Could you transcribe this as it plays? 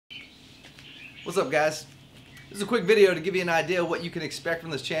What's up, guys? This is a quick video to give you an idea of what you can expect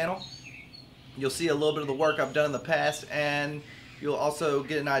from this channel. You'll see a little bit of the work I've done in the past, and you'll also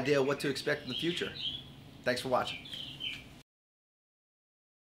get an idea of what to expect in the future. Thanks for watching.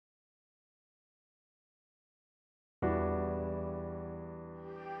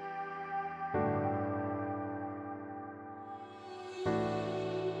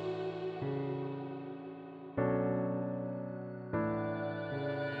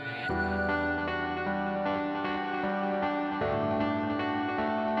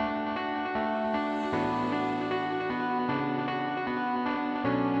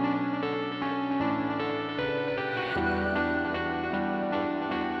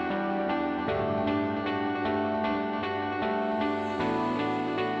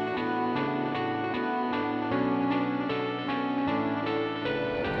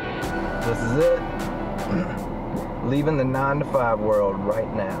 This is it. Leaving the 9-to-5 world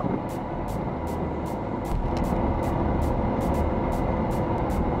right now.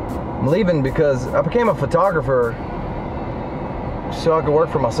 I'm leaving because I became a photographer so I could work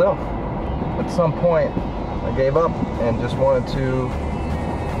for myself. At some point, I gave up and just wanted to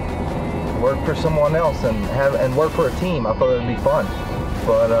work for someone else and work for a team. I thought it would be fun,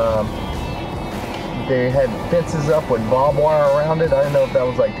 but they had fences up with barbed wire around it. I didn't know if that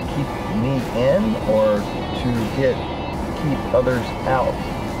was like to keep me in or to keep others out.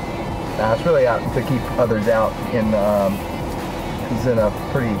 Nah, it's really out to keep others out. It's in a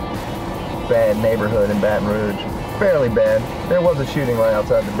pretty bad neighborhood in Baton Rouge. Fairly bad. There was a shooting right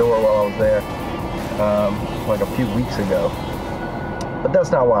outside the door while I was there, like a few weeks ago. But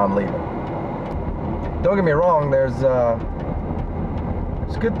that's not why I'm leaving. Don't get me wrong, there's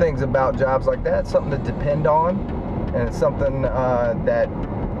good things about jobs like that. It's something to depend on, and it's something that,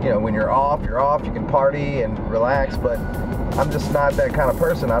 you know, when you're off, you can party and relax, but I'm just not that kind of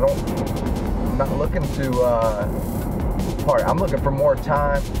person. I'm not looking to party. I'm looking for more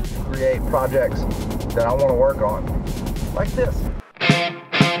time to create projects that I want to work on, like this.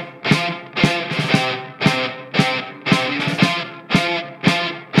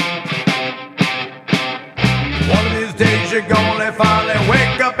 One of these days you're gonna finally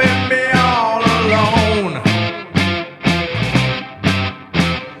wake up and be all alone.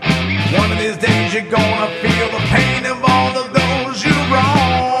 One of these days you're gonna feel the pain of all of those you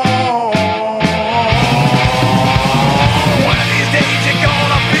wrong. One of these days you're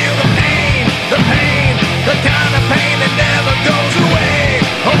gonna feel the pain, the kind of pain that never goes away.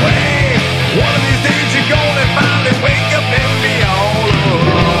 One of these days you're gonna finally wake up and be all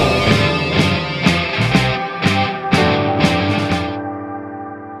alone.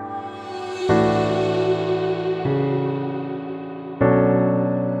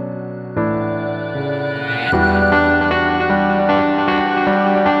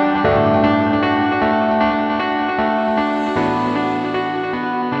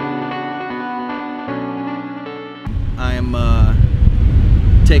 I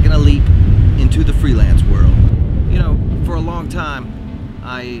am taking a leap into the freelance world. You know, for a long time,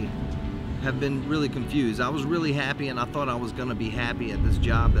 I have been really confused. I was really happy, and I thought I was going to be happy at this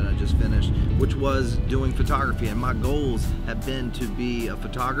job that I just finished, which was doing photography. And my goals have been to be a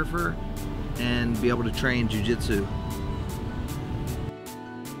photographer and be able to train jiu-jitsu.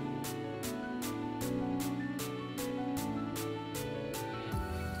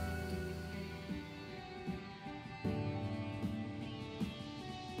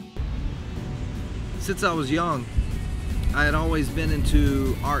 Since I was young, I had always been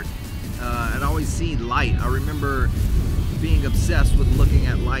into art. I'd always seen light. I remember being obsessed with looking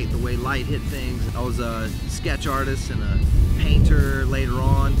at light, the way light hit things. I was a sketch artist and a painter later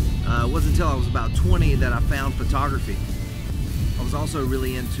on. It wasn't until I was about 20 that I found photography. I was also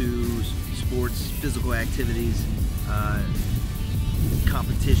really into sports, physical activities,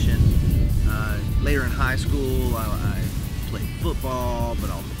 competition. Later in high school, I played football, but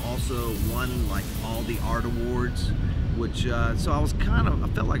I also won like all the art awards, which so I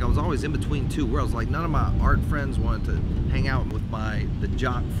felt like I was always in between two worlds. Like none of my art friends wanted to hang out with the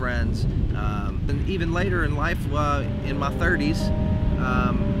jock friends. And even later in life, in my 30s,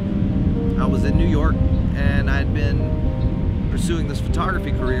 I was in New York and I'd been pursuing this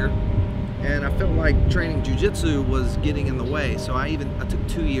photography career, and I felt like training jiu-jitsu was getting in the way, so I took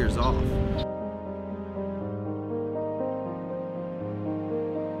 2 years off.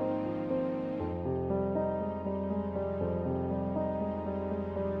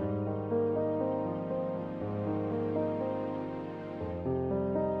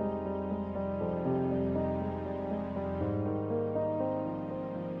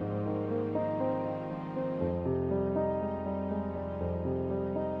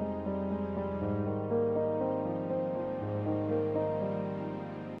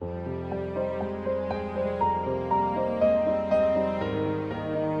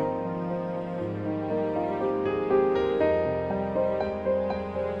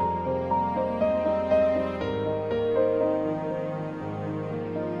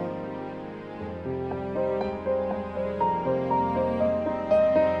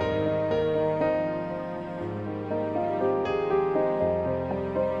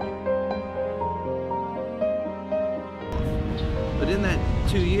 But in that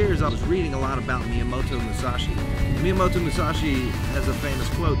 2 years, I was reading a lot about Miyamoto Musashi. Miyamoto Musashi has a famous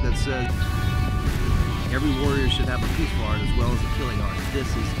quote that says, "Every warrior should have a peaceful art as well as a killing art. This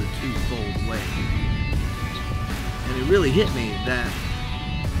is the twofold way." And it really hit me that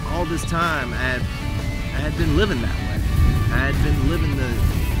all this time I had been living that way. I had been living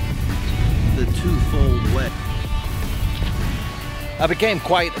the twofold way. I became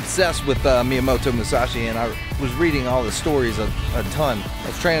quite obsessed with Miyamoto Musashi, and I was reading all the stories a ton. I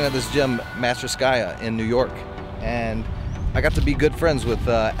was training at this gym, Master Skya, in New York, and I got to be good friends with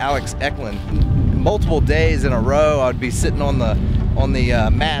Alex Eklund. Multiple days in a row, I'd be sitting on the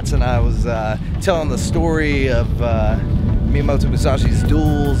mats, and I was telling the story of Miyamoto Musashi's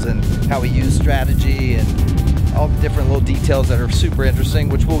duels and how he used strategy and all the different little details that are super interesting,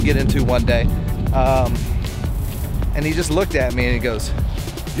 which we'll get into one day. And he just looked at me and he goes,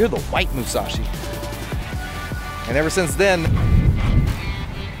 "You're the white Musashi." And ever since then,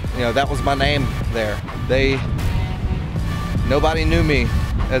 you know, that was my name there. Nobody knew me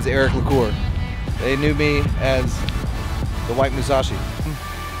as Eric LaCour. They knew me as the white Musashi.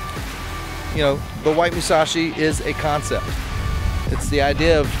 You know, the white Musashi is a concept. It's the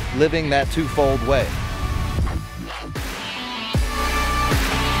idea of living that twofold way.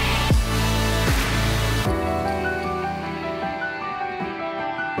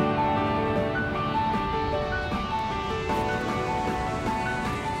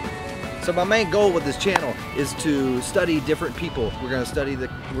 So my main goal with this channel is to study different people. We're going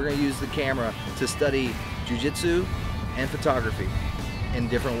to use the camera to study jiu-jitsu and photography in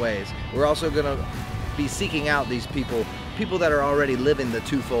different ways. We're also going to be seeking out these people that are already living the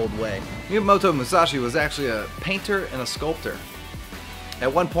twofold way. Miyamoto Musashi was actually a painter and a sculptor.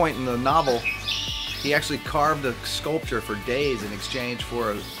 At one point in the novel, he actually carved a sculpture for days in exchange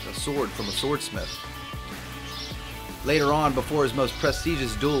for a sword from a swordsmith. Later on, before his most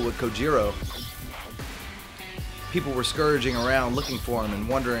prestigious duel with Kojiro, people were scourging around looking for him and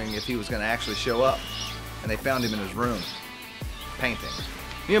wondering if he was going to actually show up, and they found him in his room, painting.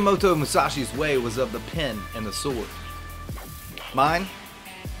 Miyamoto Musashi's way was of the pen and the sword. Mine,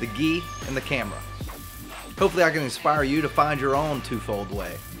 the gi and the camera. Hopefully I can inspire you to find your own twofold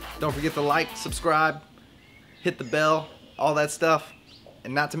way. Don't forget to like, subscribe, hit the bell, all that stuff,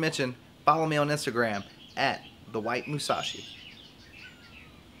 and not to mention, follow me on Instagram at The White Musashi.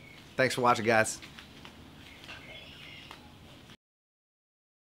 Thanks for watching, guys.